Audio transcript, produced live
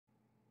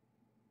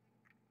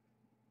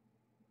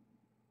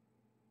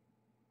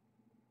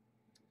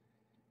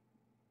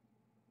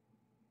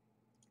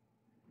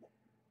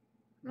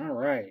All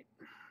right,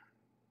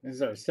 this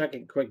is our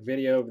second quick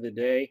video of the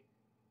day.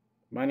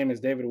 My name is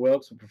David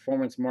Wilkes with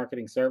Performance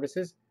Marketing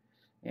Services,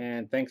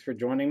 and thanks for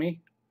joining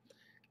me.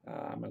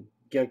 I'm going to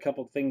get a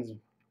couple things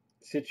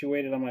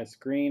situated on my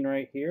screen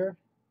right here,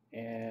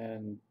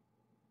 and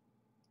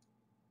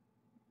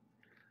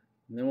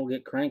then we'll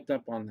get cranked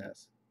up on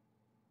this.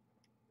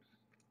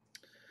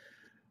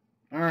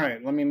 All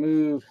right, let me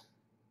move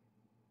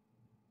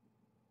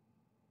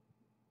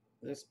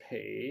this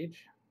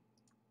page.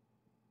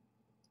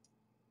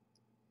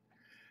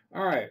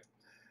 All right,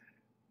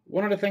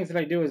 one of the things that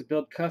I do is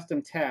build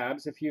custom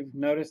tabs. If you've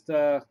noticed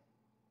a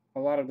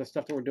lot of the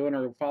stuff that we're doing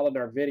or followed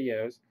our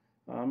videos,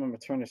 I'm going to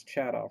turn this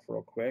chat off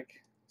real quick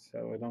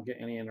so we don't get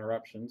any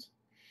interruptions.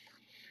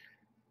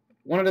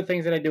 One of the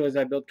things that I do is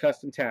I build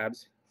custom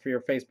tabs for your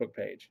Facebook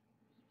page.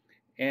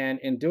 And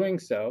in doing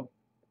so,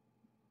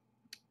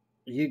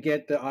 you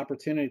get the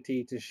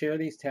opportunity to share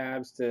these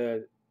tabs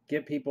to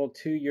get people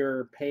to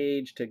your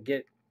page, to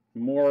get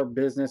more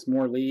business,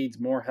 more leads,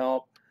 more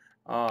help.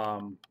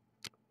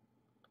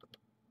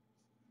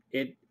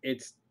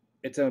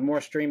 It's a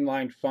more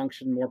streamlined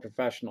function, more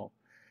professional.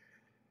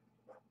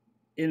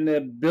 In the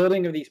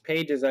building of these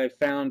pages, I've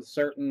found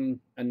certain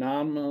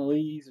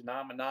anomalies,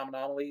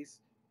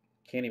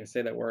 can't even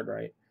say that word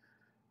right,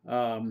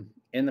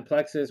 in the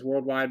Plexus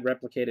worldwide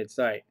replicated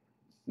site.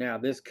 Now,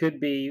 this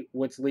could be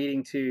what's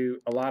leading to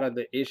a lot of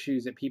the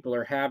issues that people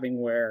are having,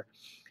 where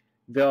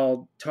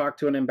they'll talk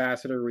to an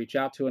ambassador, reach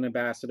out to an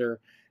ambassador,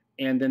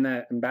 and then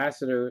that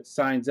ambassador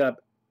signs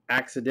up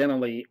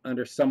accidentally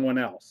under someone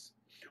else.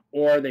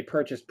 Or they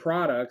purchase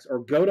products or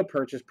go to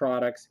purchase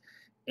products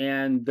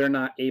and they're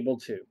not able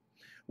to.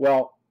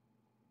 Well,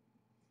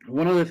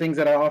 one of the things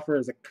that I offer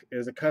is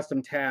a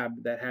custom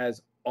tab that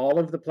has all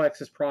of the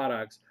Plexus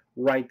products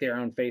right there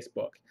on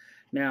Facebook.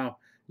 Now,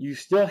 you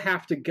still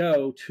have to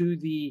go to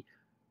the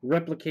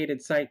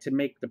replicated site to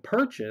make the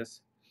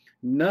purchase.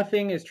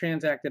 Nothing is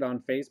transacted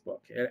on Facebook.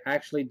 It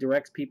actually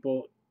directs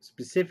people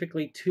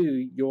specifically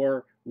to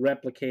your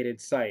replicated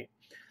site.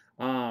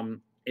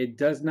 It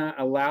does not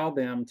allow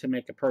them to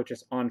make a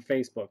purchase on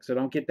Facebook, so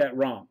don't get that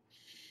wrong.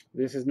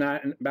 This is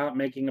not about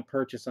making a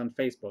purchase on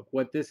Facebook.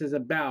 What this is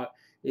about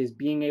is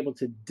being able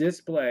to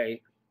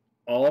display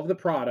all of the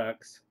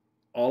products,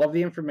 all of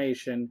the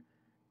information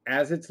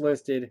as it's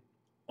listed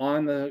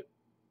on the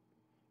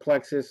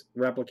Plexus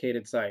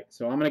replicated site.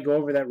 So I'm going to go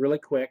over that really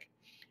quick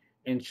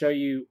and show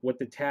you what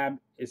the tab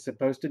is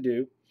supposed to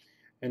do.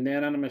 And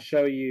then I'm going to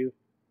show you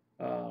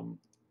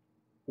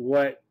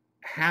what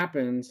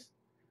happens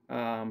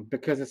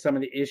because of some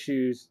of the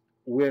issues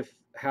with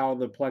how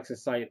the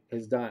Plexus site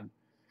is done.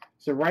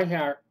 So right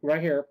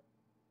here,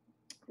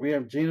 we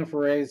have Gina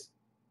Ferre's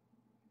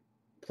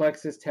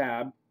Plexus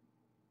tab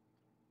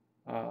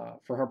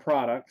for her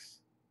products.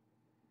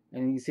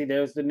 And you see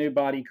there's the new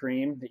body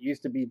cream that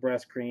used to be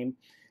breast cream.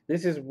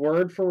 This is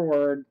word for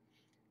word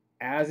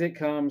as it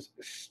comes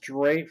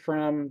straight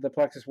from the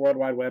Plexus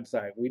Worldwide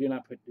website. We do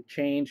not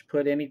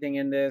put anything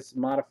in this,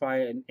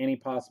 modify it in any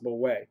possible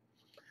way.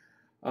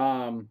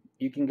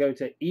 You can go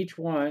to each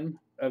one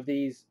of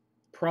these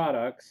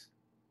products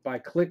by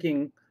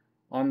clicking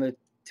on the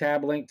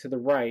tab link to the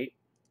right,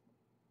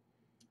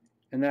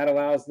 and that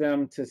allows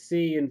them to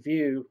see and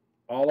view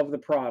all of the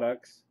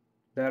products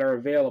that are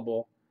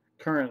available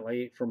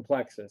currently from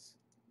Plexus.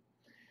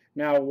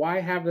 Now, why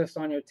have this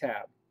on your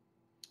tab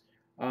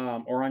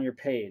or on your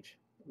page?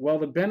 Well,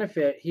 the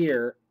benefit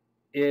here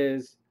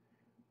is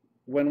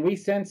when we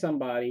send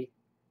somebody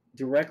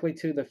directly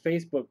to the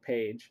Facebook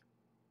page,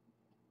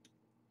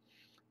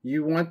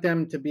 you want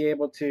them to be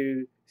able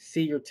to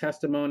see your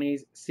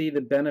testimonies, see the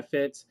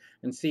benefits,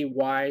 and see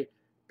why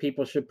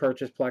people should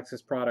purchase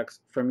Plexus products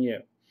from you.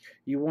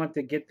 You want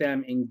to get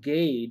them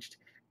engaged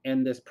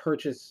in this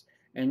purchase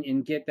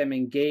and get them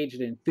engaged,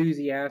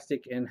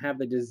 enthusiastic, and have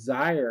the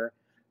desire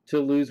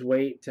to lose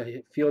weight,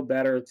 to feel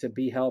better, to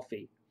be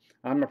healthy.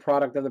 I'm a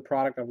product of the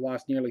product. I've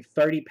lost nearly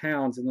 30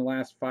 pounds in the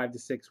last 5 to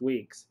 6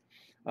 weeks.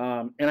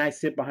 And I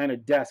sit behind a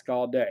desk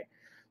all day.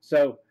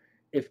 So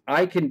if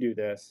I can do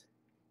this,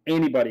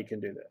 anybody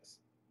can do this.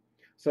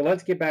 So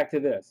let's get back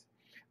to this.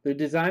 The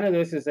design of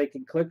this is they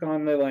can click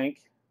on the link.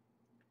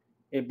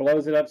 It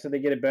blows it up so they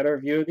get a better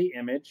view of the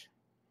image.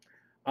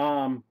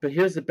 But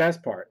here's the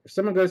best part. If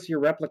someone goes to your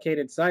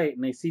replicated site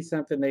and they see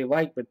something they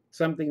like, but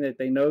something that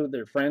they know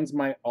their friends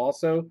might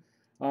also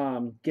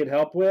get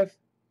help with,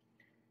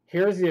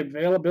 here's the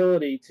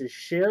availability to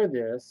share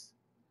this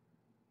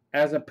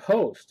as a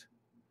post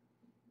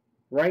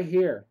right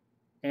here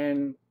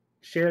and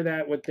share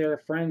that with their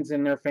friends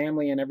and their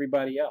family and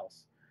everybody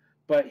else.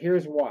 But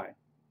here's why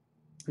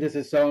this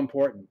is so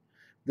important.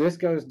 This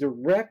goes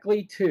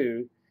directly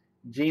to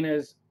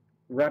Gina's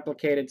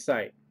replicated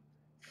site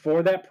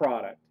for that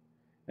product,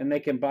 and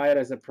they can buy it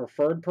as a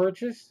preferred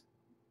purchase,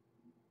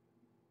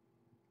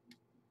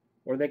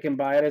 or they can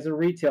buy it as a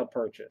retail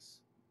purchase.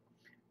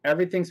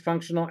 Everything's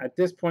functional. At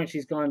this point,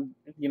 she's gone,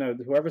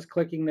 whoever's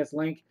clicking this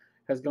link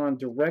has gone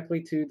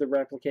directly to the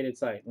replicated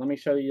site. Let me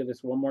show you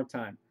this one more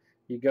time.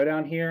 You go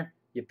down here,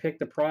 you pick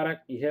the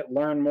product, you hit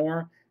learn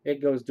more,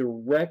 it goes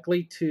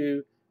directly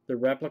to the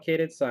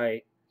replicated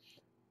site.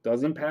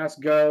 Doesn't pass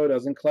go,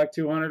 doesn't collect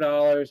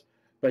 $200.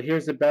 But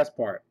here's the best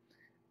part.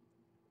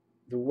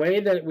 The way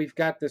that we've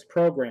got this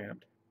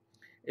programmed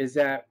is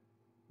that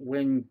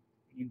when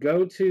you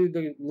go to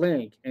the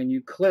link and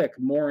you click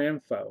more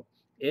info,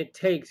 it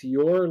takes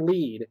your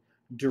lead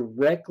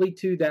directly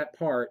to that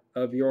part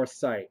of your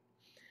site.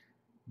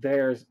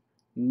 There's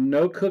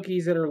no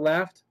cookies that are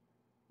left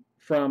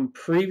from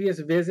previous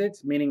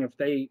visits, meaning if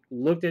they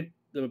looked at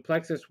the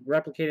Plexus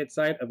replicated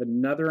site of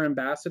another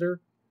ambassador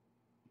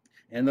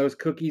and those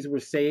cookies were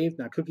saved.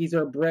 Now, cookies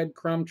are a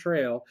breadcrumb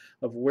trail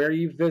of where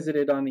you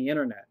visited on the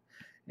internet,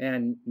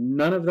 and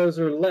none of those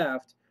are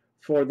left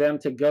for them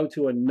to go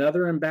to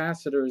another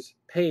ambassador's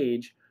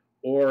page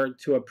or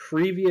to a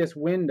previous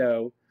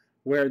window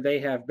where they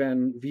have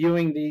been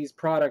viewing these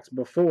products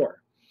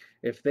before.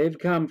 If they've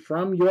come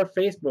from your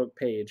Facebook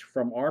page,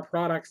 from our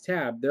products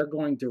tab, they're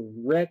going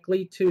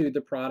directly to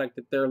the product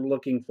that they're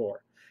looking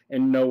for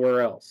and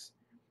nowhere else.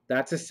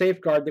 That's a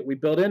safeguard that we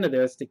built into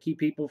this to keep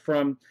people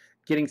from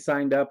getting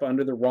signed up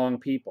under the wrong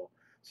people.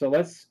 So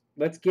let's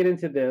get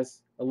into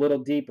this a little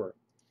deeper,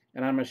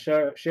 and I'm going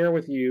to share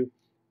with you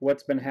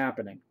what's been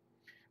happening.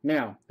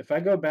 Now, if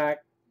I go back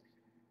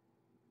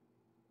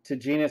to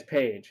Gina's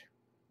page,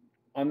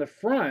 on the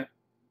front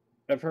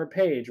of her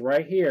page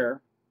right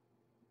here,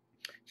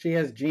 she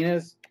has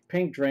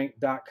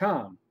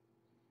ginaspinkdrink.com.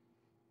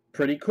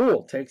 Pretty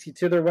cool. Takes you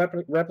to the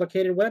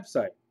replicated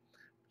website.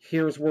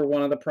 Here's where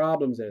one of the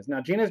problems is. Now,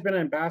 Gina's been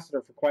an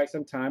ambassador for quite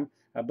some time.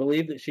 I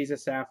believe that she's a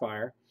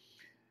Sapphire.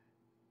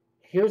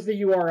 Here's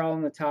the URL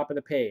on the top of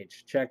the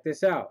page. Check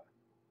this out.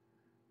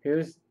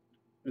 Here's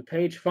the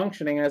page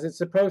functioning as it's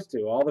supposed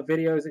to. All the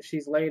videos that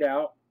she's laid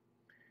out.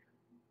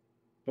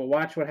 But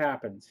watch what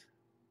happens.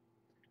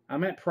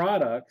 I'm at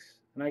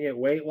products, and I get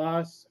weight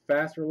loss,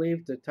 fast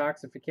relief,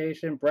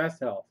 detoxification, breast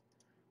health.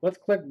 Let's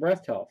click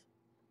breast health.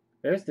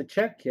 There's the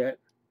check kit.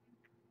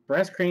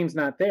 Breast cream's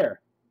not there.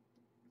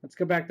 Let's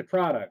go back to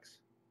products.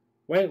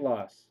 Weight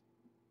loss.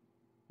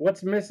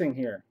 What's missing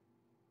here?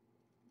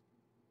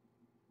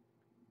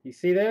 You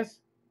see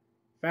this?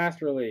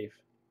 Fast relief.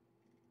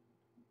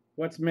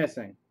 What's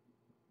missing?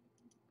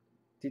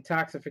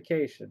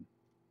 Detoxification.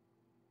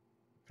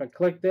 If I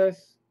click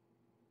this,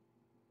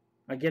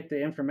 I get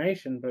the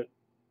information, but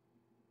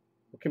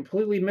we're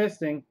completely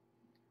missing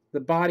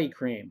the body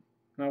cream.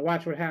 Now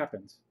watch what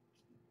happens.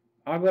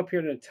 I'll go up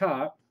here to the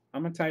top.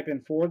 I'm going to type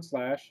in /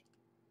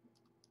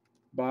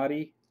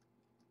 body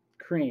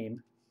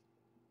cream.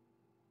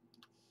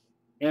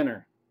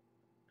 Enter.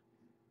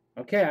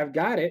 Okay, I've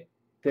got it.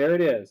 There it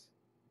is.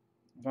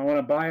 If I want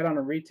to buy it on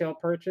a retail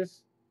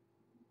purchase,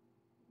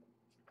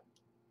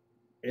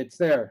 it's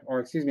there. Or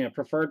excuse me, a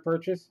preferred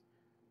purchase.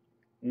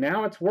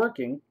 Now it's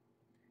working,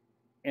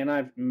 and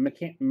I've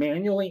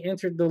manually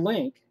entered the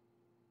link,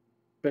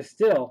 but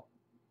still,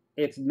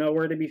 it's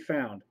nowhere to be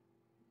found.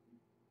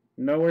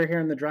 Nowhere here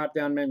in the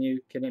drop-down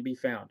menu can it be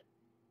found.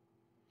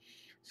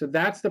 So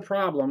that's the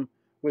problem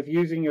with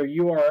using your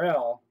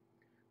URL,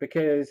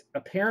 because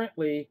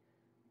apparently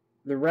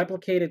the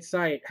replicated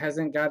site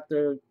hasn't got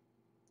their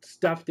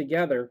stuff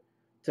together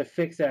to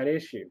fix that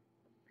issue.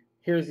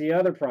 Here's the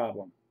other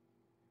problem.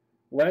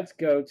 Let's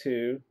go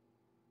to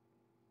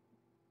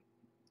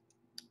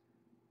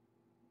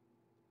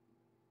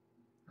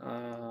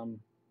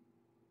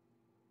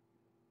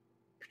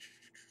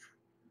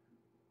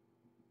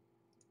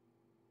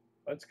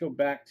let's go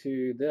back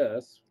to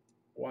this.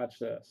 Watch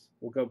this.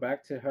 We'll go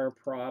back to her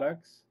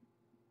products.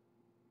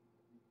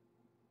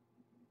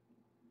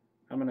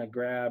 I'm going to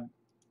grab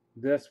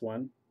this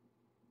one.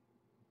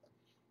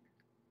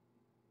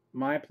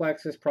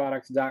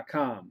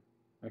 MyPlexusProducts.com.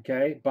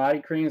 Okay,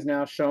 body cream is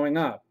now showing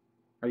up.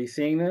 Are you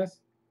seeing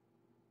this?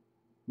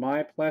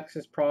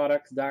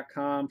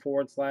 MyPlexusProducts.com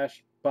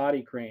 /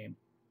 body cream.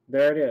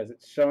 There it is.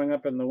 It's showing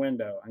up in the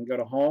window. I can go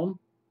to home.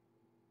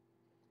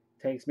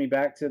 Takes me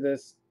back to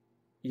this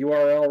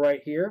URL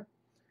right here.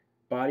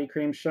 Body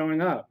cream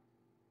showing up.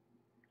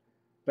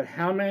 But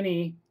how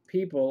many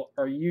people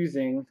are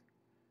using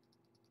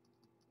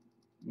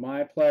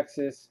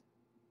MyPlexus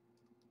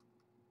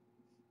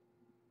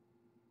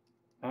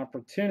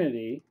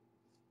opportunity?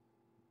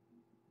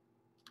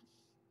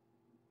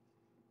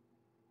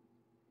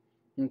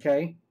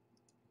 Okay,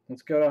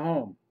 let's go to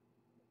home.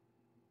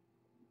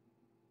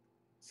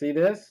 See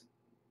this?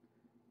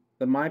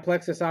 The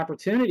MyPlexus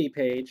opportunity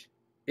page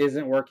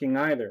isn't working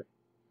either.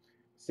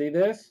 See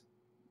this?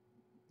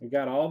 We've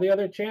got all the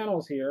other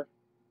channels here.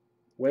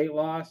 Weight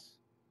loss,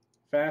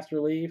 fast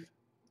relief.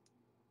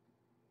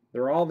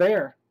 They're all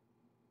there.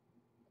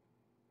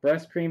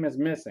 Breast cream is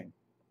missing.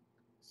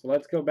 So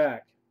let's go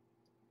back.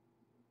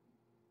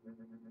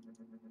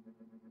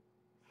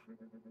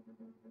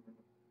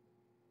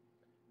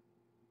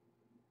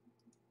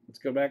 Let's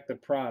go back to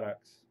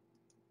products.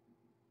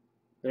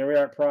 There we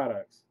are at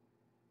products.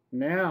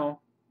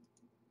 Now,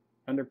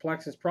 under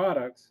Plexus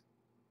Products,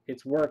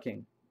 it's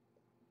working.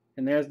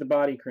 And there's the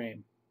body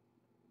cream.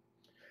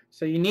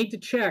 So you need to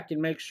check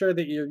and make sure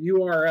that your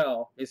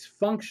URL is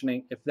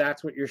functioning if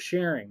that's what you're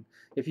sharing.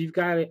 If you've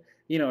got a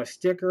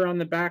sticker on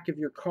the back of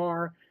your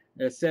car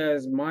that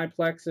says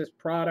MyPlexus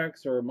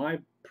Products or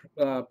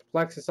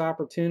MyPlexus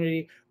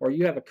Opportunity, or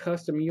you have a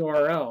custom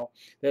URL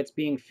that's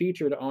being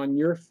featured on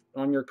your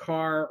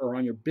car or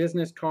on your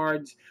business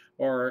cards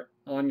or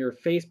on your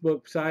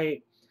Facebook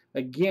site,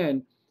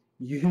 again,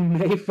 you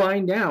may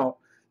find out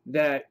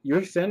that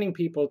you're sending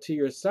people to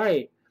your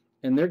site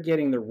and they're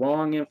getting the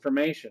wrong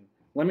information.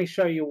 Let me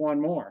show you one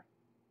more.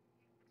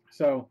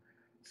 So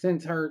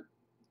since her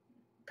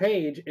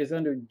page is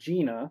under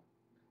Gina,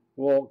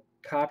 we'll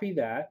copy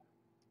that.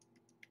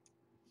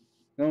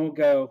 Then we'll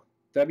go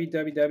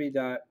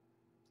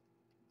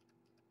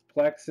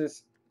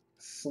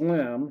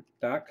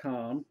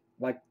www.plexusslim.com,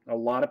 like a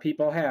lot of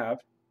people have.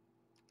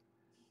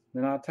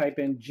 Then I'll type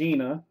in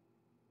Gina,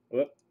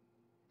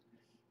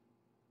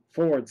 /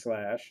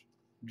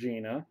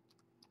 Gina.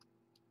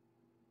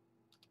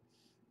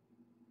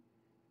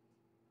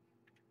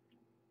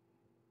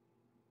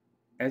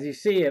 As you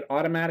see, it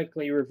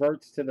automatically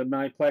reverts to the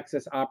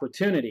MyPlexus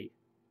Opportunity.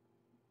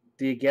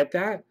 Do you get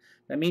that?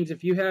 That means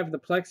if you have the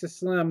Plexus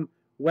Slim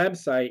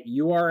website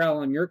URL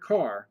on your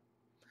car,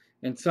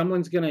 and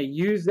someone's going to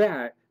use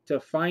that to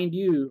find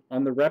you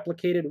on the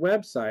replicated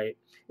website,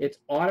 it's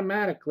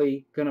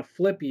automatically going to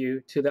flip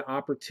you to the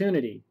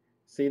Opportunity.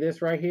 See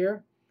this right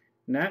here?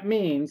 And that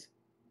means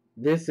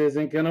this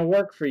isn't going to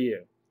work for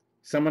you.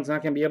 Someone's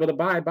not going to be able to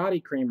buy body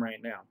cream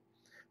right now.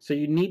 So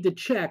you need to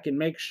check and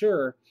make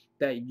sure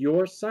that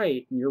your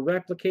site and your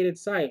replicated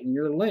site and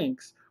your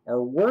links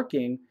are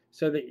working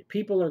so that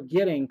people are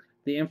getting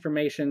the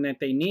information that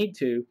they need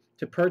to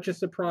purchase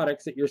the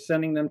products that you're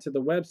sending them to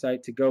the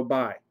website to go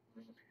buy.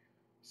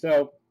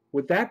 So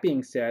with that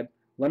being said,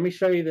 let me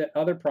show you the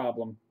other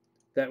problem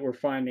that we're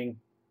finding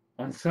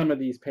on some of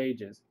these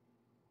pages.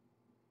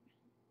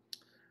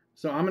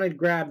 So I'm going to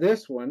grab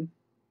this one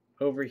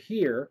over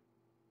here,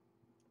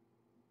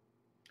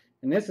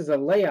 and this is a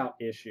layout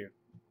issue.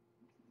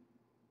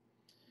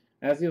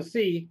 As you'll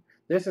see,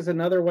 this is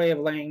another way of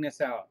laying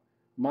this out.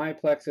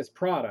 MyPlexus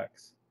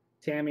Products,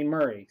 Tammy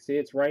Murray. See,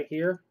 it's right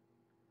here.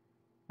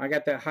 I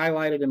got that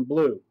highlighted in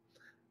blue.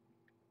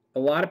 A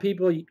lot of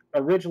people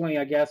originally,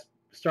 I guess,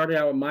 started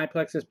out with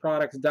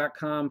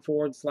myplexusproducts.com /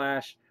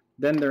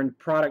 then their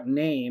product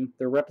name,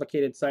 their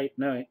replicated site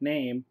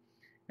name,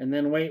 and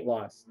then weight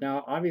loss.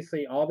 Now,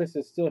 obviously, all this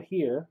is still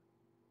here.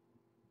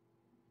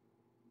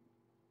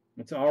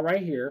 It's all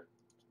right here.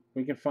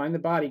 We can find the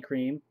body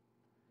cream.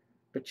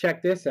 But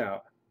check this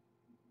out.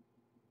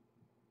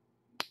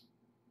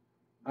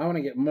 I want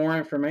to get more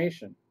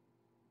information.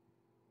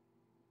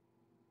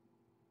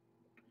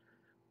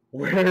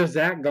 Where has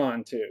that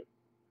gone to?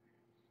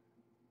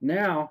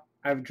 Now,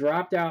 I've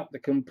dropped out the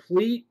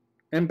complete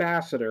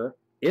ambassador.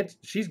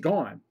 She's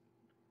gone.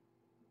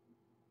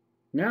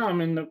 Now I'm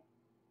in the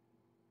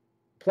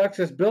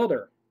Plexus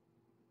Builder.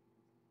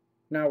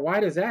 Now,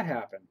 why does that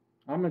happen?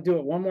 I'm going to do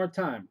it one more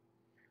time.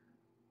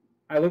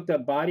 I looked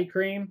up body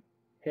cream,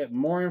 hit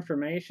more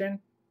information,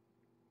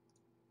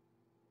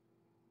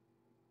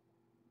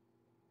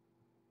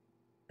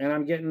 and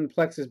I'm getting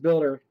Plexus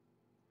Builder.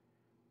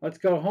 Let's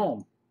go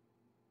home.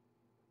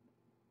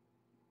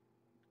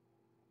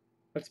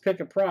 Let's pick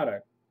a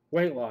product.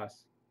 Weight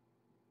loss.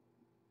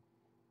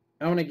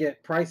 I want to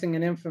get pricing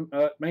and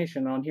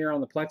information on here on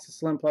the Plexus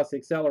Slim Plus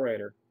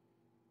Accelerator.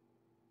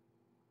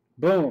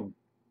 Boom.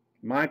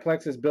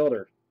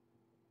 MyPlexusBuilder.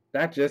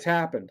 That just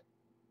happened.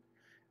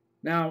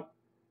 Now,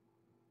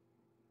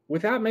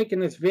 without making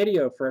this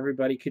video for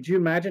everybody, could you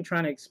imagine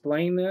trying to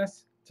explain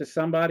this to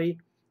somebody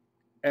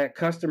at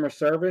customer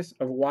service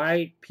of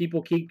why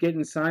people keep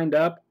getting signed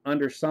up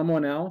under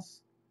someone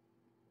else?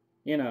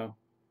 You know,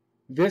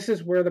 this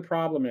is where the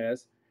problem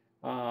is,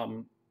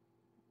 and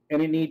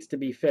it needs to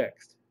be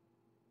fixed.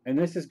 And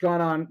this has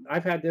gone on.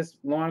 I've had this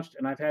launched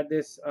and I've had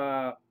this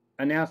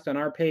announced on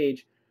our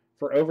page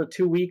for over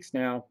 2 weeks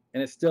now,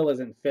 and it still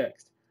isn't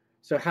fixed.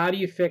 So how do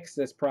you fix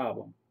this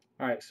problem?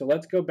 All right, so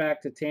let's go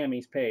back to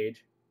Tammy's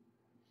page.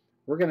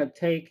 We're going to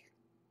take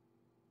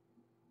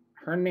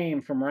her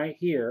name from right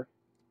here.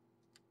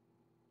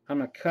 I'm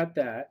going to cut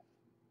that.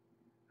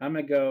 I'm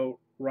going to go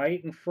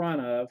right in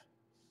front of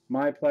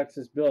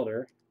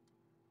MyPlexusBuilder.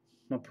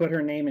 I'm going to put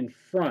her name in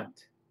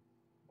front.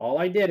 All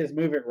I did is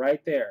move it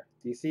right there.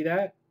 Do you see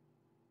that?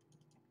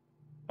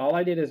 All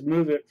I did is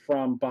move it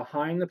from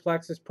behind the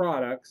Plexus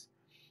Products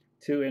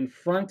to in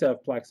front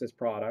of Plexus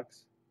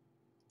Products.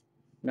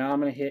 Now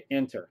I'm going to hit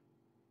Enter.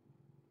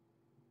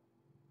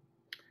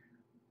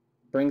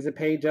 Brings the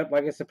page up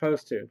like it's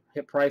supposed to.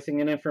 Hit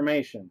Pricing and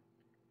Information.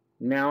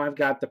 Now I've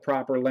got the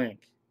proper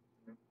link.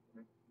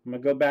 I'm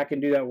going to go back and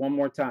do that one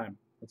more time.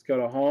 Let's go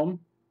to Home.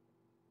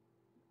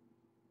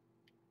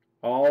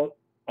 All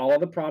of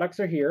the products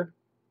are here,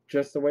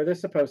 just the way they're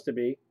supposed to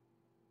be.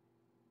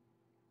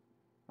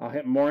 I'll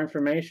hit More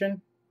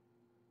Information.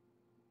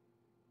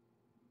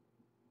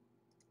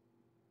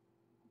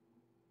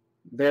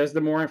 There's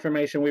the more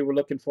information we were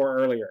looking for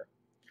earlier.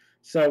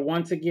 So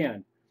once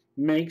again,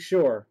 make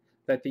sure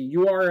that the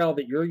URL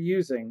that you're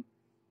using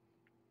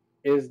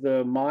is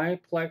the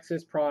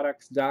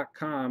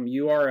MyPlexusProducts.com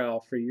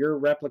URL for your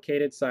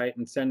replicated site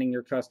and sending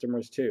your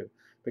customers to.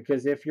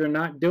 Because if you're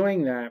not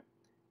doing that,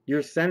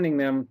 you're sending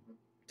them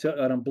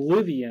to an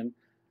oblivion,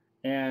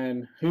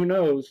 and who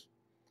knows,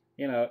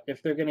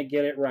 if they're going to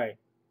get it right.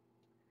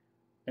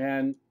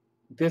 And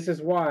this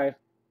is why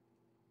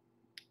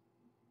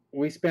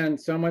we spend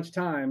so much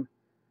time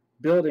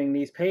building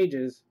these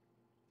pages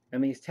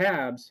and these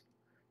tabs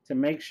to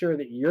make sure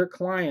that your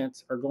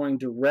clients are going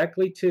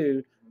directly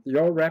to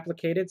your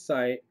replicated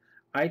site.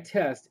 I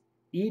test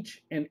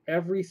each and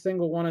every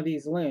single one of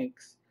these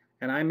links,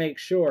 and I make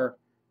sure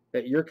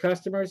that your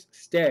customers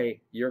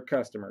stay your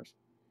customers.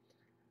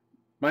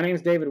 My name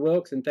is David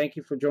Wilkes, and thank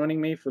you for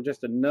joining me for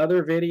just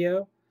another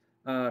video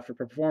for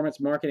Performance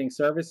Marketing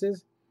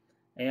Services,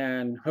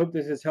 and hope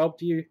this has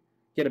helped you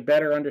get a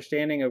better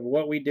understanding of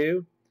what we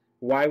do,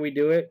 why we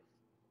do it,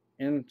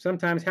 and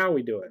sometimes how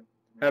we do it.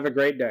 Have a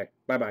great day.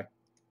 Bye-bye.